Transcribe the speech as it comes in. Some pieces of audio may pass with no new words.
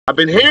I've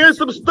been hearing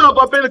some stuff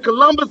up in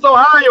Columbus,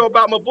 Ohio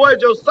about my boy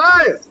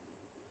JOSIAS.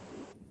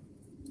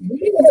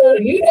 You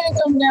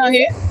didn't come down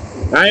here.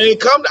 I ain't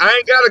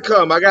gotta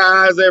come. I got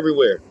eyes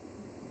everywhere.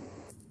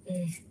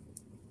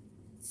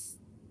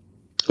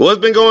 What's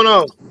been going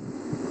on?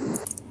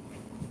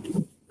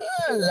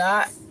 A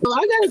lot. Well,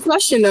 I got a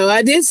question though.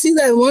 I did see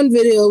that one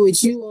video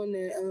with you on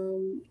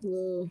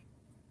that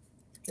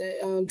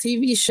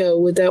TV show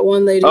with that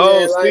one lady.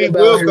 Oh, Steve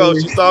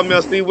Wilkos. You saw me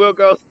on Steve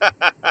Wilkos?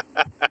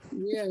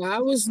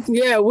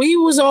 Yeah, we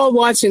was all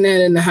watching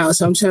that in the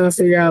house. I'm trying to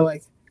figure out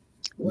like.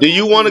 Do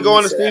you want to go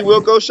on the Steve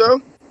Wilkos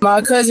show?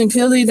 My cousin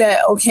Pilly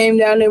that came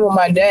down there with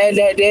my dad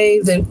that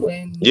day.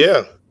 When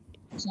yeah.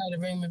 Trying to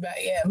bring me back.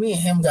 Yeah, me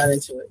and him got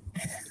into it.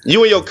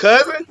 You and your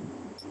cousin?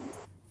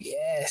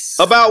 Yes.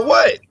 About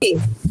what?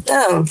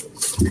 I'm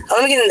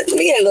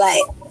getting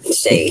light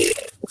shade.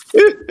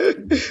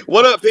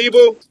 What up,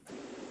 people?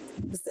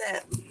 What's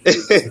that?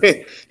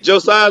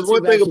 JOSIAS,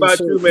 one thing about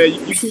you, man,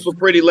 you keep a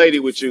pretty lady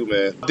with you,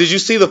 man. Did you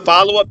see the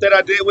follow-up that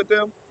I did with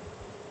them?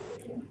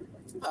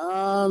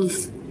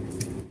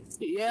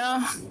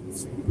 Yeah.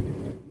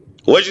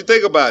 What'd you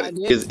think about it?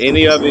 Is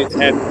any of it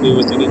have to do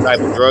with any type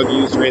of drug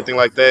use or anything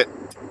like that?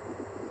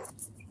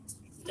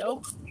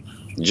 Nope.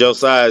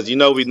 JOSIAS, you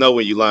know we know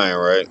when you lying,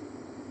 right?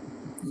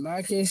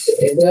 Marcus,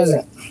 it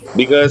doesn't.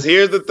 Because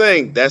here's the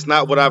thing, that's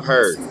not what I've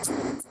heard.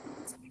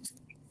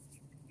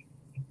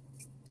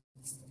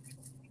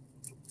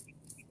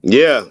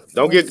 Yeah,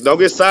 don't get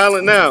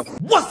silent now.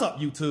 What's up,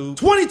 YouTube?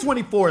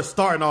 2024 is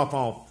starting off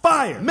on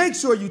fire. Make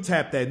sure you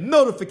tap that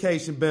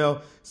notification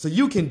bell so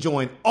you can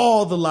join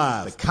all the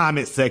lives. The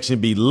comment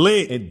section be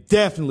lit, and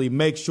definitely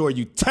make sure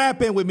you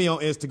tap in with me on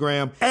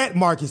Instagram at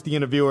Marcus the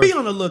Interviewer. Be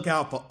on the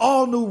lookout for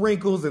all new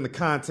wrinkles in the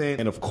content,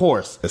 and of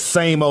course, the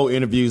same old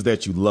interviews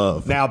that you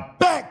love. Now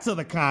back to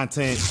the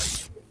content.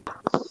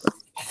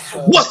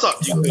 What's up,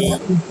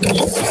 YouTube?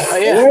 Oh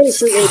yeah.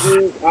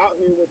 Out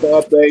here with the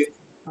update.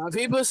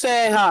 People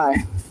say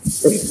hi.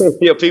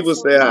 Yeah, people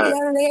say hi.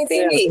 I'm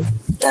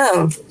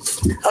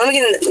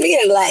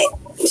getting light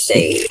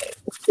shade.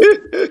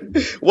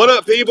 What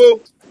up, people?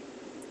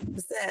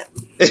 What's that?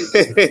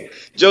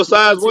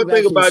 JOSIAS, one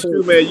thing about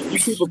you, man, you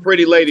keep a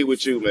pretty lady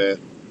with you, man.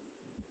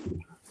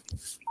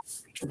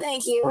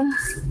 Thank you.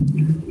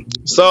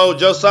 So,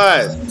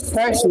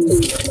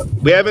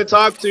 JOSIAS, we haven't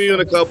talked to you in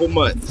a couple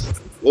months,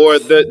 or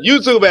the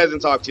YouTube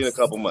hasn't talked to you in a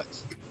couple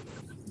months.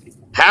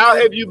 How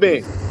have you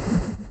been?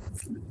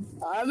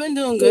 I've been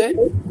doing good.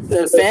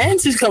 The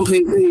fans has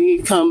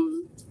completely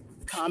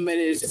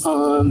commented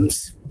on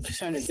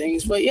certain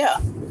things, but yeah.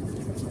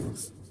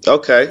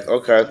 Okay.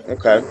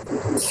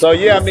 So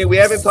yeah, I mean, we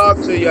haven't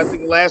talked to you. I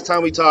think the last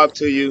time we talked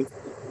to you,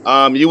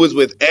 you was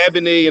with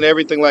Ebony and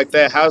everything like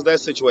that. How's that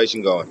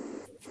situation going?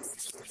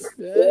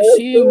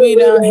 She'll be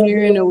down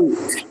here in a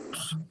week.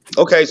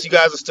 Okay, so you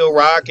guys are still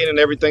rocking and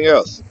everything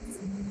else.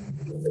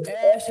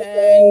 Yes,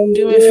 and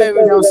do me a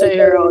favor, don't say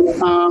her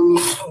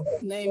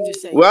name.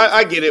 Just say. Well,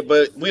 I get it,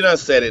 but we done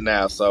said it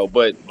now. So,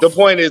 but the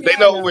point is, they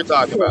know what we're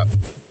talking about.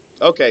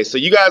 Okay, so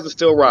you guys are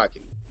still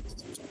rocking.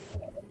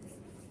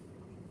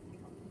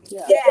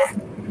 Yeah.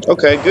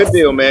 Okay, good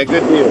deal, man.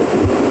 Good deal.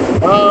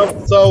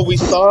 So we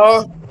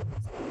saw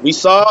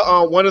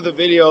on one of the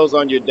videos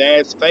on your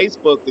dad's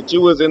Facebook that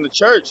you was in the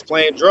church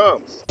playing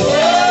drums.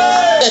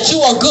 That you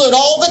are good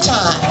all the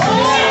time,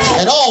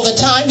 and all the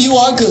time you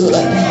are good.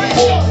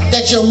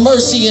 That your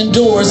mercy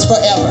endures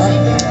forever.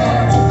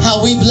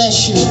 How we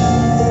bless you,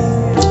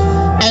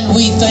 and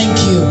we thank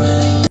you.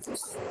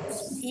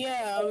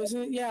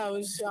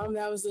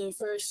 That was the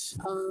first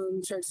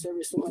church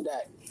service for my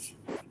dad.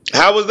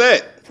 How was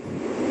that?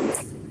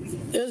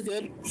 It was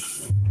good.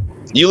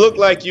 You look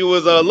like you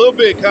was a little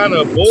bit kind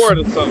of bored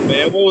or something,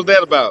 man. What was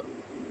that about?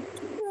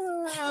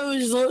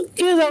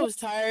 Because I was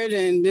tired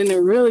and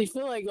didn't really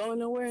feel like going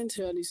nowhere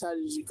until I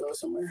decided to go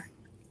somewhere.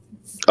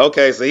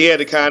 Okay, so he had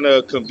to kind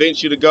of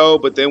convince you to go,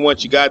 but then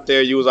once you got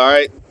there, you was all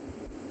right?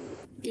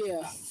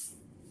 Yeah.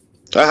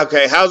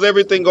 Okay, how's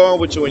everything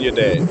going with you and your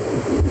dad?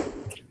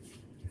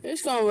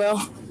 It's going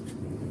well.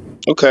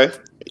 Okay.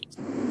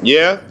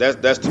 Yeah,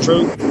 that's the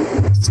truth.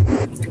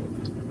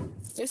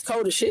 It's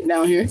cold as shit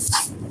down here.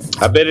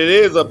 I bet it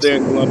is up there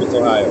in Columbus,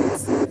 Ohio.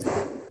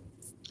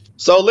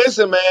 So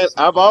listen, man,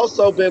 I've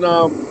also been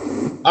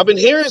I've been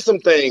hearing some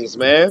things,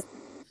 man.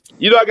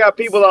 You know, I got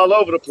people all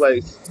over the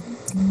place.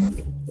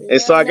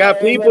 And so I got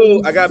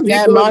people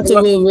That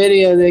multiple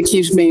video that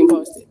keeps being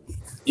posted.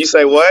 You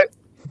say what?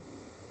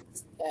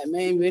 That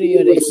main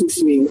video that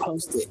keeps being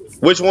posted.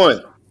 Which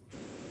one?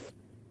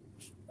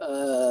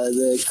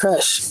 The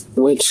crush,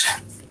 which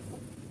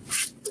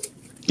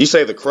you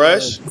say the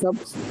crush?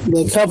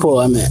 The couple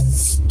I met.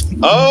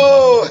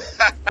 Oh.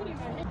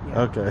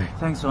 Okay.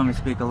 Thanks for letting me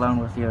speak alone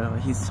with you.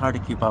 He's hard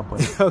to keep up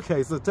with.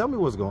 Okay, so tell me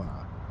what's going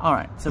on. All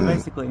right, so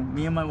basically,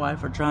 me and my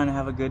wife are trying to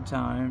have a good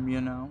time,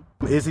 you know.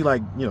 Is he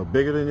like,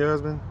 bigger than your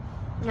husband?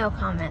 No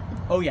comment.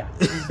 Oh yeah,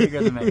 he's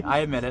bigger than me. I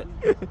admit it.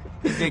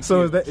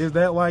 So is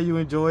that why you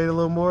enjoy it a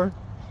little more?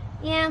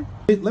 Yeah.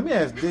 Let me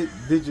ask,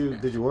 did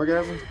you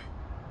orgasm?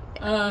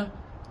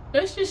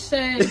 let's just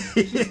say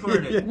She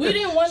squirted. we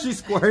didn't want. She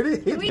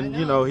squirted.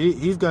 You know,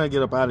 he's gonna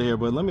get up out of here.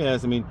 But let me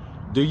ask. I mean,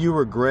 do you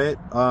regret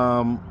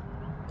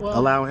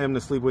allowing him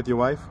to sleep with your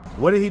wife?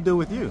 What did he do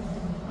with you?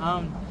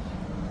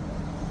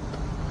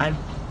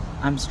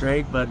 I'm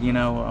straight, but you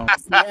know.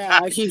 Yeah,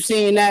 I keep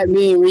seeing that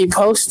being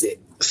reposted.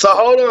 So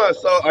hold on.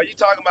 So are you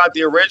talking about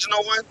the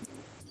original one?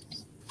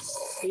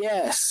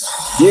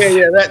 Yes.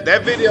 Yeah.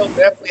 That video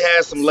definitely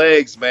has some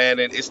legs, man,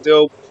 and it's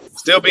still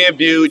being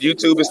viewed.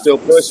 YouTube is still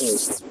pushing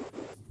it.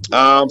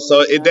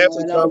 So it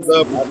definitely comes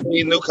up. I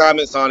see new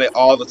comments on it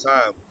all the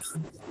time.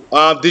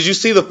 Did you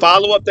see the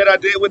follow-up that I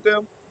did with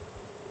them?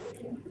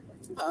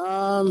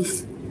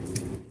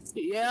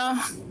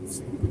 Yeah.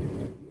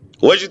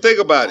 What'd you think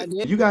about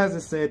it? You guys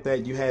have said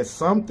that you had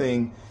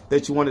something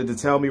that you wanted to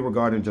tell me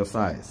regarding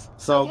JOSIAS.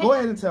 So go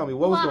ahead and tell me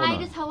what was going on. Well,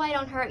 I just hope I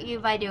don't hurt you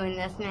by doing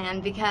this,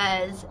 man,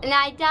 because, and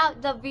I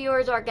doubt the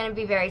viewers are going to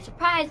be very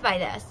surprised by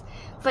this,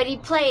 but he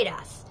played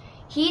us.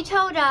 He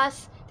told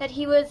us that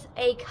he was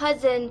a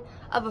cousin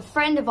of a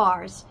friend of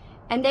ours,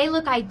 and they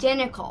look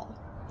identical,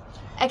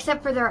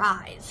 except for their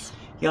eyes.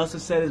 He also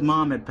said his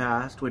mom had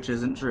passed, which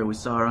isn't true. We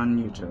saw her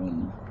on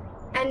YouTube.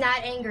 And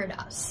that angered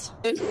us.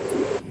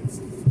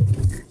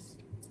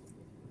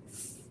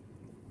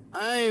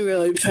 I ain't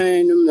really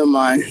paying them no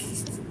mind.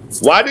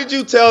 Why did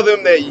you tell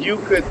them that you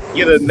could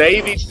get a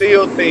Navy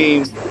SEAL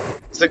team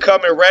to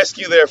come and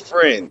rescue their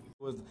friend?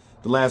 Was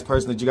the last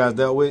person that you guys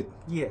dealt with?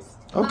 Yes.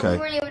 But we Okay.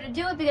 weren't able to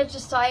do it because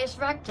Josias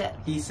wrecked it.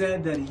 He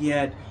said that he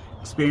had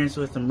experience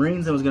with the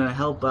Marines and was going to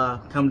help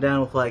come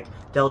down with like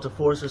Delta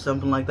Force or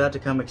something like that to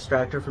come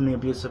extract her from the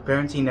abusive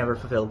parents. He never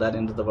fulfilled that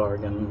into the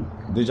bargain.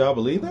 Did y'all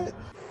believe that?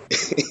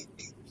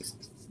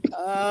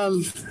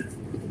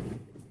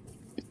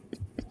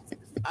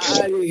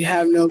 I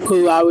have no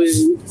clue.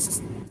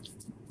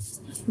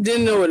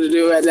 Didn't know what to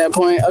do at that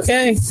point.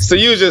 Okay. So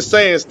you was just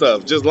saying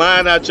stuff, just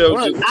lying out your.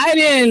 Look, I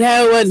didn't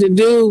have what to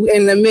do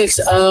in the mix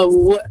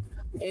of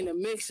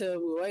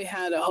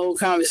how the whole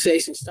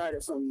conversation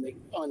started from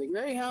on the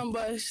Greyhound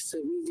bus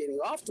to me getting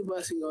off the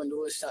bus and going to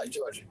Woodstock,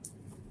 Georgia.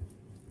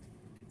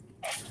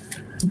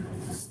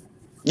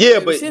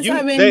 Yeah, but Since you,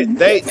 I've been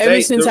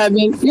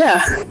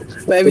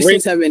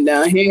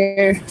down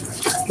here,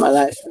 my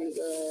life's been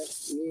good.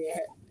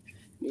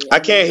 I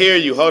can't hear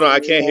you. Hold on, I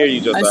can't hear you,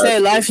 Josiah. I say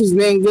life has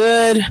been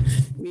good.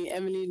 Me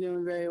and Ebony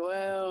doing very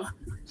well.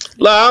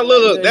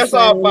 Look, that's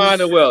all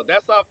fine and well.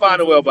 That's all fine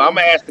and well, but I'm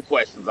gonna ask the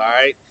questions, all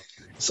right?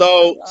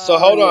 So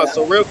hold on.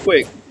 So real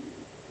quick.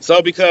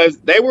 So because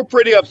they were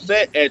pretty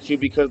upset at you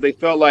because they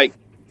felt like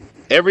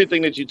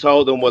everything that you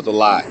told them was a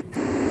lie.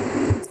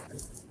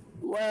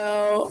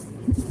 Well,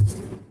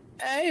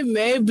 it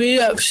may be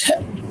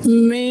upset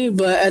me,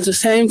 but at the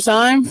same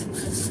time,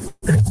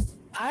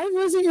 I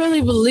wasn't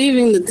really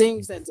believing the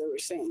things that they were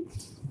saying.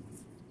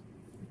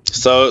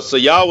 So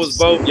y'all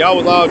was all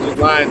just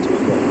lying to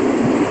each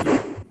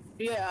other.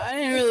 Yeah, I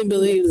didn't really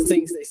believe the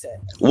things they said.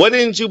 What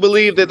didn't you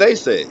believe that they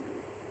said?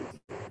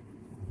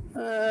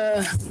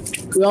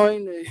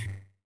 Going to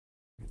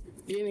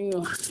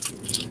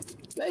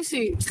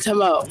basically talking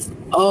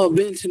about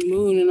been to the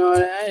moon and all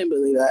that. I didn't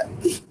believe that.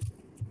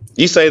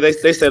 You say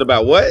they said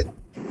about what?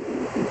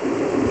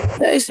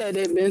 They said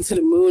they've been to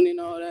the moon and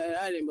all that.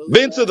 I didn't believe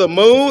Been to the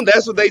moon?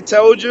 That's what they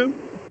told you?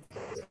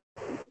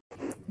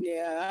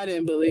 Yeah, I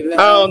didn't believe that.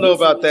 I don't know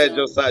about that,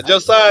 Josiah.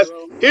 Josiah,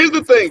 here's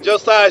the thing,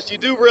 Josiah, you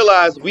do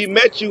realize we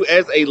met you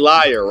as a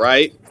liar,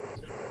 right?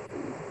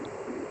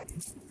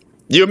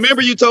 You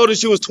remember you told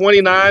us you was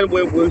 29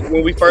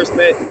 when we first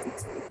met?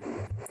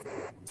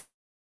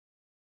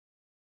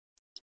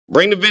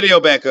 Bring the video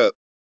back up.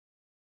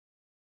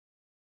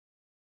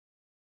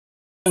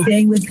 All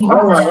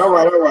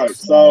right.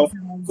 So,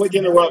 quick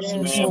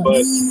interruption, man.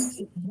 But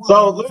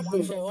so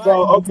listen.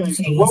 So okay.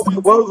 So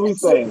what was we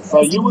saying?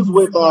 So you was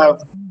with.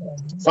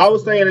 So I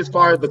was saying as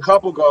far as the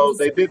couple goes,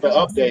 they did the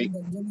update,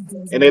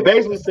 and they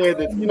basically said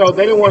that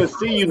they didn't want to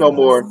see you no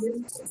more.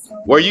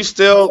 Were you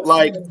still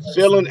like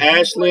feeling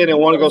Ashlyn and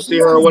want to go see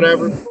her or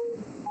whatever?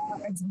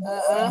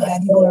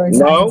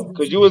 No,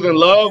 because you was in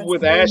love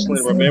with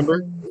Ashlyn.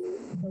 Remember?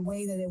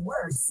 Way that it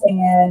works,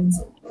 and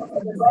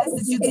the best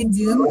that you can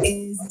do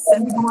is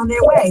send people on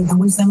their way and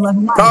wish them love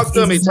and life. Talk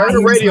to me. Turn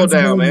the radio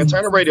down, man.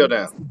 Turn the radio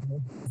down.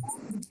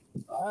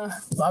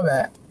 My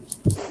bad.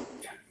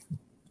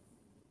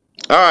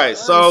 All right,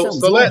 so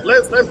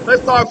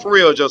let's talk for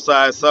real,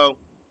 Josiah. So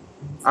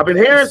I've been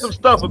hearing some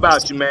stuff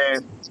about you,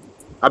 man.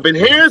 I've been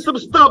hearing some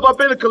stuff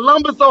up in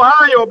Columbus,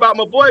 Ohio, about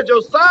my boy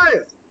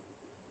Josiah.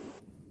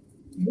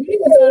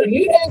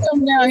 You didn't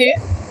come down here.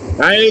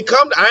 I ain't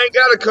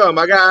gotta come.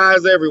 I got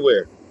eyes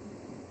everywhere.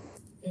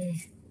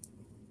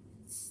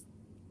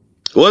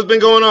 What's been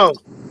going on?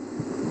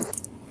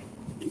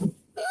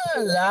 A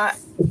lot,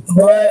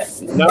 but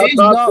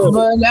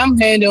I'm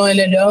handling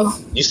it though.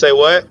 You say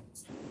what?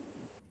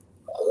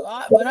 A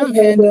lot, but I'm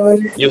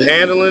handling it. You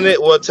handling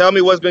it? Well, tell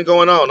me what's been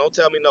going on. Don't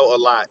tell me no a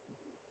lot.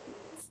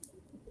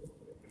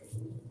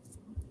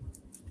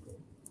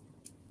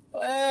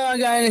 Well, I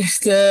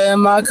got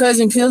my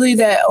cousin Pilly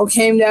that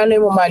came down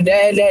there with my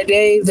dad that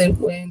day.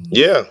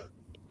 Yeah.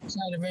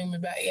 trying to bring me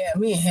back. Yeah,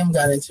 me and him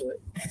got into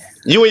it.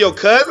 You and your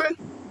cousin?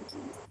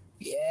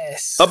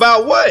 Yes.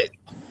 About what?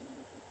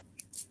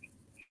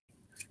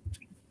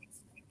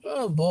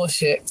 Oh,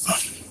 bullshit.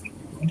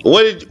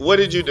 What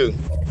did you do?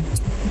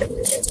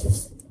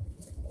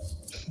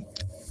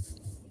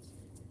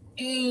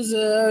 It was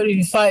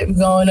a fight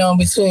going on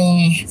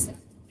between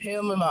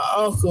him and my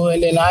uncle,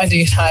 and then I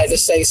just had to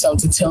say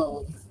something to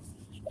him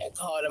and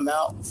called him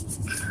out.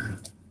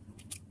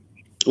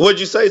 What'd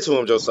you say to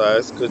him,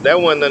 Josias? Because that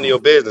wasn't none of your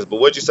business, but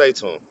what'd you say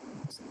to him?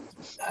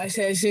 I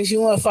said, since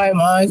you want to fight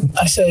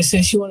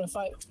since you want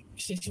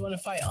to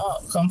fight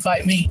Unc, come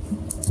fight me.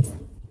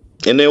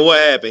 And then what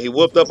happened? He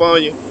whooped up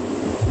on you?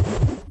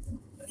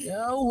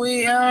 No,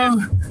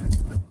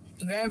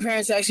 the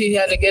grandparents actually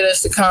had to get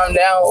us to calm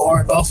down,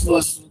 or both of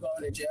us were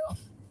going to jail.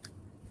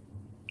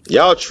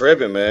 Y'all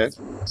tripping, man.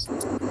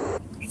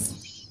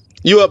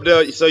 You up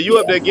there? So you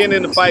up there getting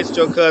into fights with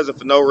your cousin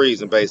for no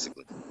reason,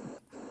 basically?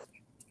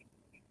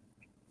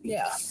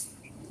 Yeah.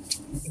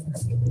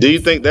 Do you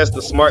think that's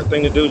the smart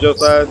thing to do,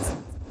 Josias?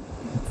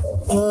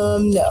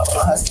 No.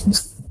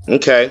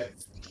 Okay.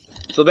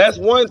 So that's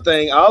one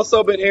thing. I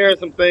also been hearing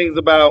some things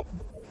about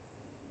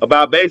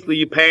basically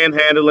you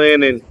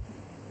panhandling and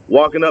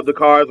walking up the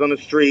cars on the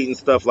street and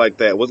stuff like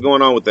that. What's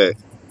going on with that?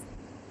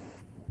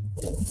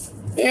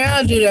 Yeah,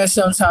 I do that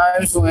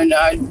sometimes when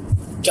I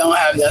don't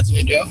have nothing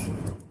to do.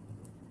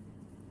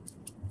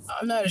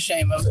 I'm not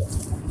ashamed of it.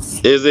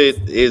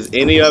 Is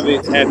any of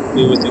it have to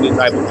do with any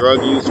type of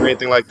drug use or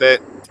anything like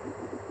that?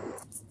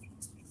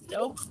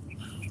 Nope.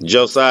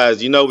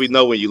 Josias, we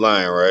know when you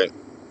lying, right?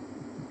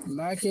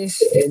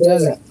 Marcus, it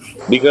doesn't.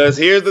 Because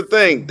here's the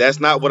thing, that's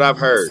not what I've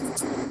heard.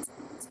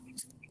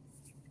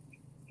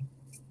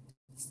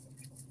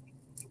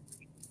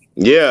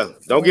 Yeah,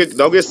 don't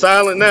get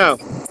silent now.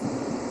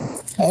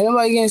 Ain't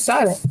nobody getting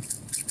silent.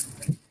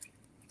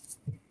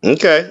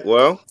 Okay,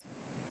 well,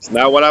 it's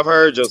not what I've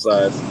heard,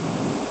 Josias.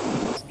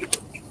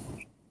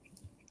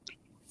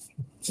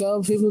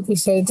 Some people can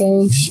say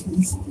things,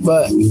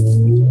 but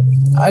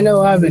I know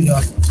what I've been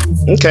doing.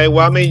 Okay,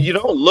 well, I mean, you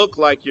don't look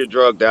like you're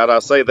drugged out,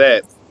 I'll say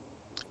that.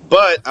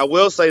 But I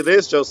will say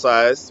this,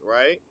 Josias,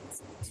 right?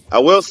 I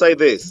will say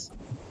this.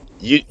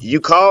 You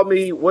called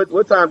me,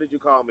 what time did you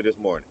call me this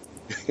morning?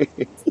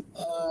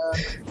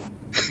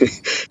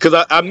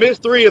 Because I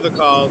missed 3 of the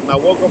calls and I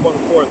woke up on the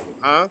 4th one,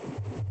 huh?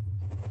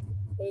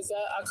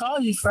 I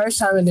called you first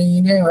time and then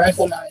you didn't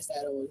recognize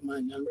that it was my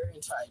number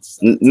and tried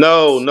to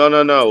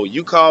No.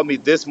 You called me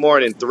this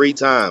morning 3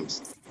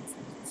 times.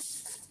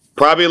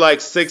 Probably like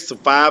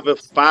 5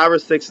 or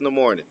 6 in the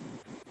morning.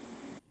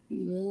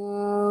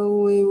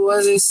 No, it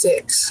wasn't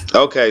 6.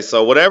 Okay,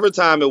 so whatever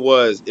time it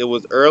was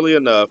early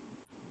enough.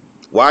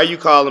 Why are you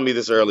calling me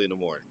this early in the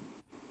morning?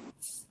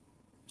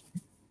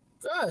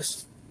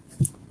 Gosh,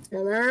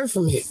 haven't heard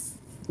from you.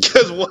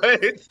 Because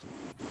what?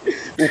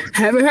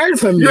 Haven't heard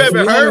from you. You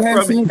haven't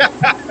heard from me.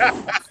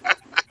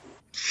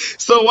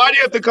 So why do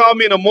you have to call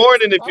me in the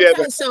morning if you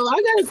haven't? So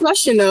I got a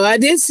question though. I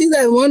did see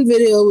that one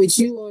video with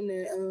you on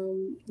that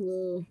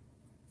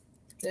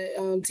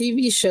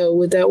TV show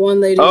with that one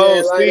lady.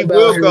 Oh, Steve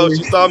Wilkos.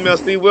 You saw me on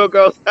Steve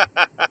Wilkos?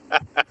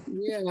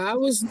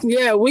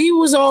 Yeah, we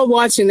was all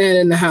watching that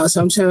in the house.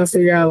 I'm trying to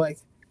figure out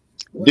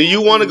do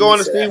you want to go on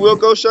the Steve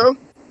Wilkos show?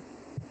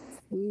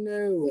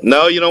 No.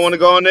 No, you don't want to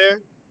go on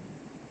there?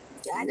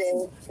 I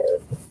do.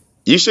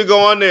 You should go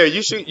on there.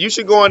 You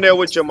should go on there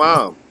with your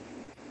mom.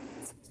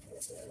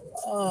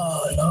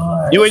 Oh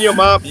Lord. You and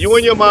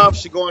your mom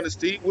should go on the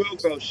Steve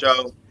Wilkos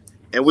show,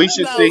 and we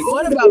should see.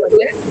 What about my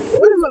dad?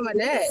 What about my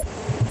dad?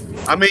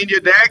 I mean, your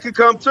dad could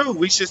come too.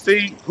 We should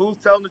see who's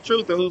telling the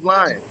truth and who's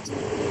lying.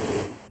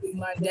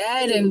 My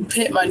dad and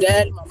pit my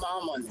dad and my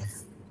mom on there.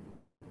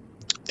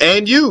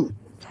 And you.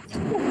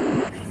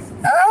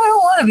 I don't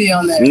want to be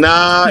on there.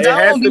 Nah, it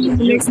has to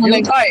be. When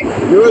they fight.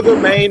 You're the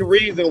main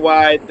reason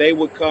why they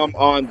would come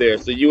on there,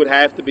 so you would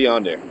have to be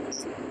on there.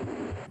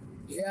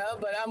 Yeah,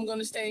 but I'm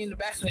gonna stay in the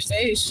back of the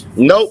stage.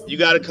 Nope, you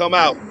got to come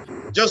out.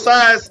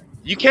 Josias,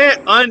 you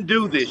can't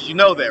undo this. You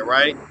know that,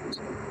 right?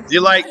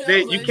 You're like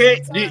you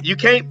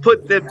can't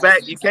put the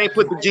back. You can't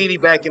put the genie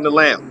back in the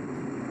lamp.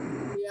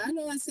 Yeah, I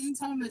know. At the same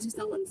time, I just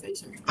don't want to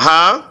face her.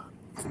 Huh?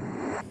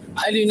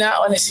 I do not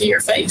want to see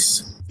your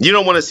face. You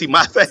don't want to see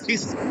my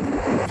face?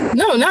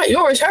 No, not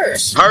yours.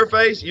 Hers. Her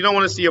face? You don't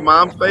want to see your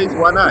mom's face?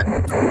 Why not?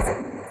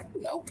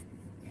 Nope.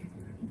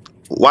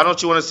 Why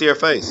don't you want to see her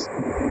face?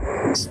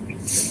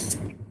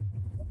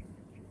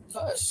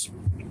 Because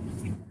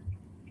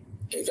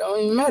it don't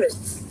even matter.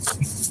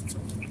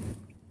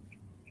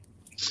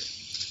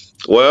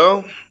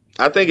 Well,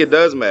 I think it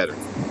does matter.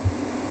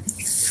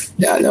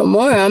 Not no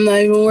more. I'm not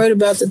even worried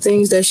about the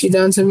things that she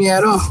done to me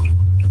at all.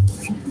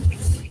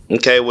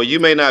 Okay, well, you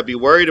may not be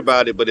worried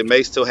about it, but it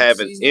may still have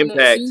an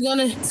impact.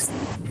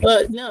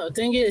 But no, the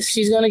thing is,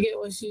 she's gonna get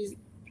what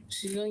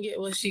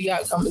she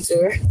got coming to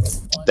her.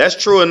 That's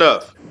true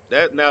enough.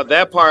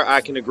 That part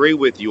I can agree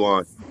with you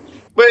on.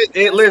 But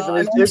listen,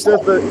 it's just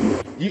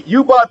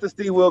you bought the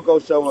Steve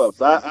Wilkos show up,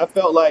 so I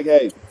felt like,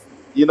 hey,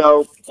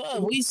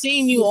 we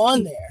seen you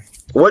on there.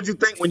 What'd you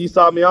think when you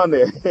saw me on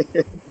there?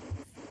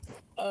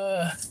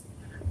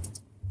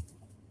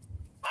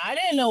 I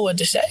didn't know what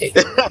to say.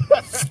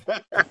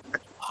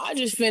 I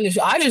just finished.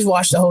 I just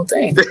watched the whole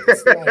thing.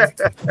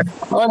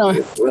 Hold on.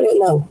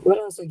 No. What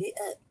else? So get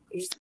up.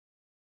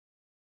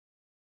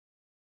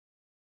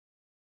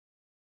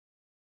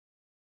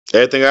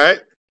 Everything all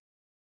right?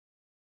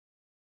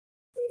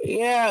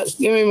 Yeah,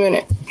 give me a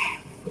minute.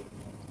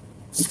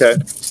 Okay.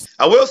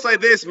 I will say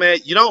this, man.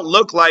 You don't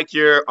look like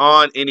you're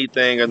on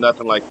anything or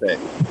nothing like that.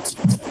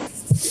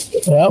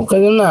 Yeah,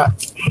 because I'm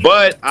not.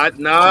 But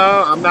I'm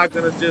not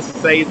gonna just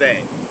say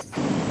that.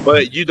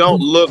 But you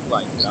don't look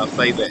like it. I'll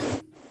say that.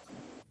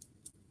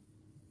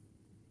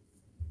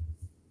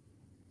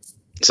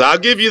 So I'll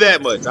give you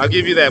that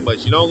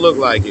much. You don't look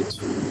like it.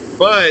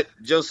 But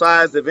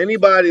Josias, if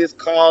anybody is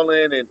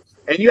calling and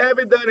you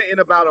haven't done it in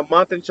about a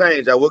month and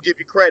change, I will give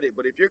you credit.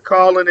 But if you're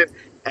calling and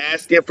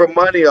asking for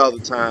money all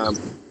the time,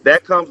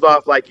 that comes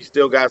off like you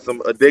still got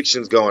some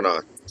addictions going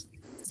on.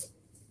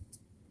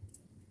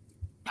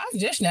 I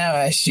just now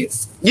asked you.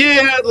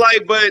 Yeah,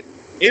 but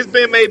it's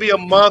been maybe a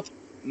month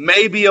and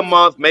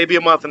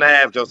a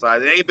half,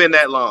 Josias. It ain't been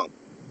that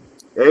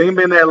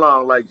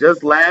long. Like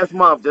just last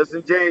month, just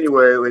in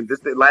January, and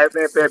just last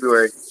day in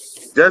February,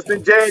 just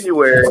in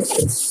January,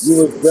 you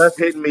was just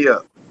hitting me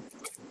up.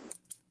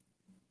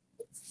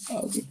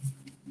 Okay.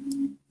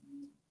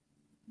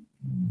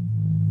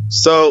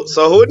 So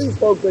who are these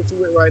folks that you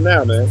with right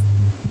now, man?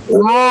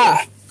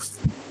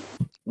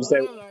 You say,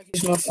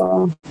 It's my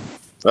phone.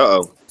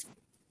 uh-oh.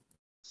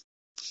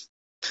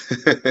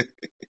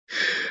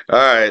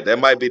 All right, that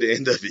might be the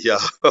end of it, y'all.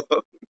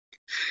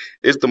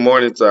 It's the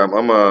morning time.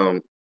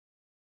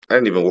 I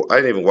didn't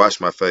even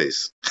wash my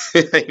face.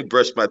 I didn't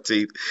brush my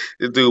teeth.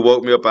 This dude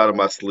woke me up out of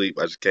my sleep.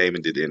 I just came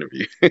and did the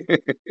interview.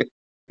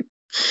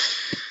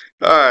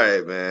 All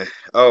right, man.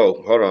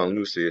 Oh, hold on. Let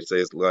me see. It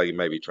says like you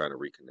may be trying to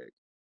reconnect.